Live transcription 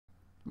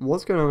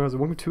What's going on, guys?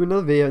 Welcome to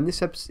another video. In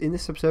this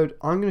episode,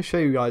 I'm going to show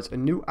you guys a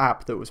new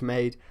app that was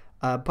made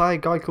by a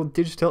guy called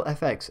Digital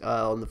FX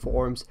on the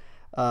forums.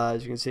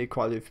 As you can see,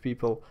 quite a lot of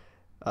people.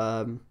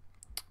 And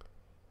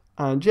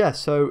yeah,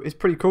 so it's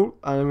pretty cool.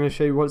 And I'm going to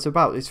show you what it's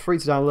about. It's free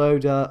to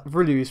download,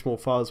 really, really small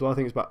file as well. I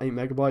think it's about 8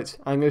 megabytes.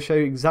 I'm going to show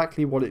you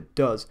exactly what it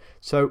does.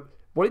 So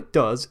what it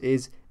does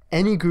is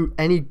any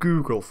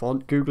Google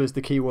font, Google is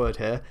the key word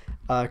here,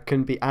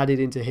 can be added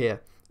into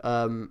here.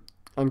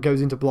 And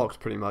goes into blocks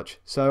pretty much.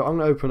 So I'm going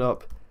to open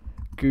up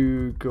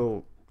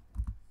Google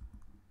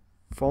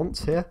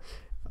Fonts here.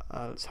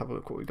 Let's have a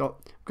look what we got.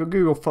 We've got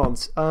Google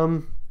Fonts.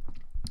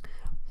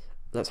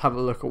 Let's have a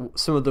look at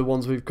some of the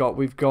ones we've got.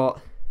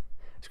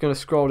 Just going to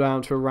scroll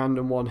down to a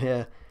random one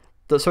here.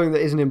 That's something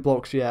that isn't in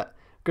blocks yet. I'm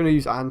going to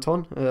use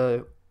Anton.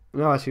 No,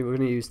 actually, we're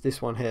going to use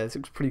this one here. This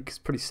looks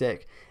pretty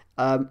sick.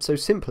 So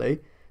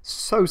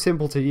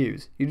simple to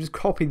use. You just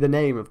copy the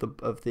name of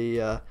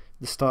the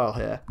style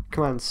here.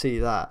 Command C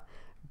that.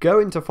 Go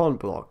into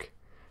Fontbloc,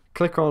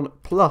 click on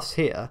plus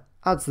here,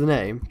 adds the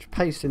name, just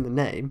paste in the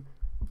name,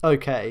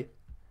 okay,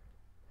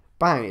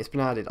 bang, it's been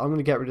added. I'm going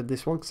to get rid of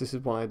this one because this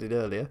is one I did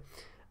earlier.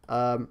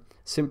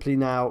 Simply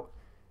now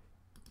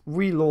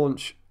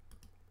relaunch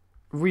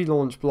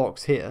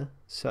blocks here,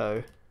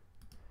 so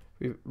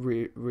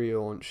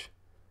relaunch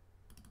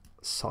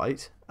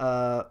site,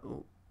 get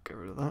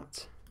rid of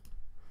that,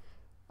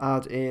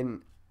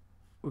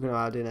 we're going to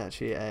add in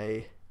actually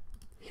a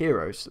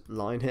heroes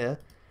line here.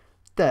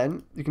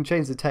 Then you can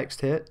change the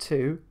text here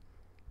to,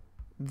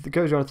 it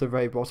goes down to the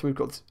very bottom. We've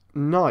got this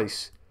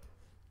nice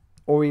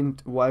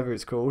Orient, whatever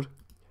it's called,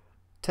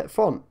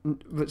 font,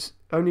 that's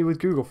only with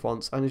Google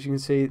Fonts, and as you can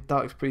see, that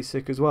looks pretty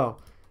sick as well.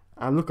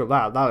 And look at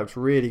that, that looks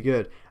really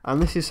good. And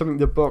this is something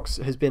that Blocs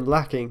has been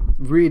lacking,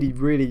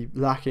 really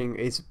lacking,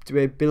 is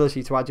the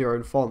ability to add your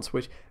own fonts,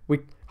 which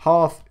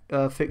half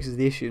fixes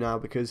the issue now,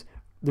 because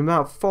the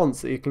amount of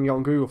fonts that you can get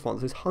on Google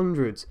Fonts, there's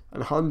hundreds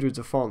and hundreds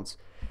of fonts.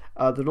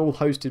 They're all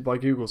hosted by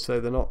Google,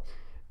 so they're not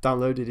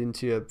downloaded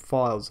into your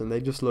files, and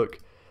they just look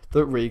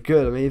really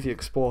good. I mean, if you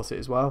export it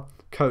as well,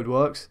 code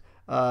works,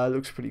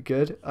 looks pretty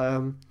good.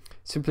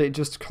 Simply, it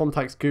just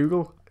contacts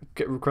Google,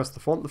 requests the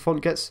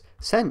font gets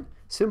sent.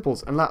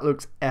 Simples, and that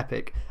looks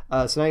epic.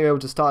 So now you're able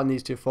to start in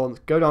these two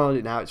fonts. Go download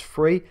it now; it's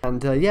free,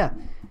 and yeah.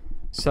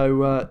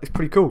 So it's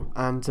pretty cool,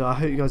 and I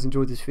hope you guys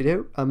enjoyed this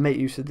video and make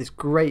use of this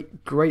great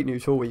new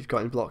tool we've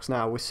got in Blocs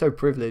now. We're so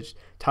privileged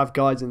to have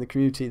guys in the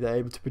community that are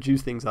able to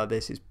produce things like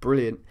this. It's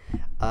brilliant.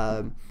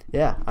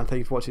 Yeah, and thank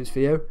you for watching this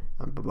video,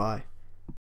 and bye bye.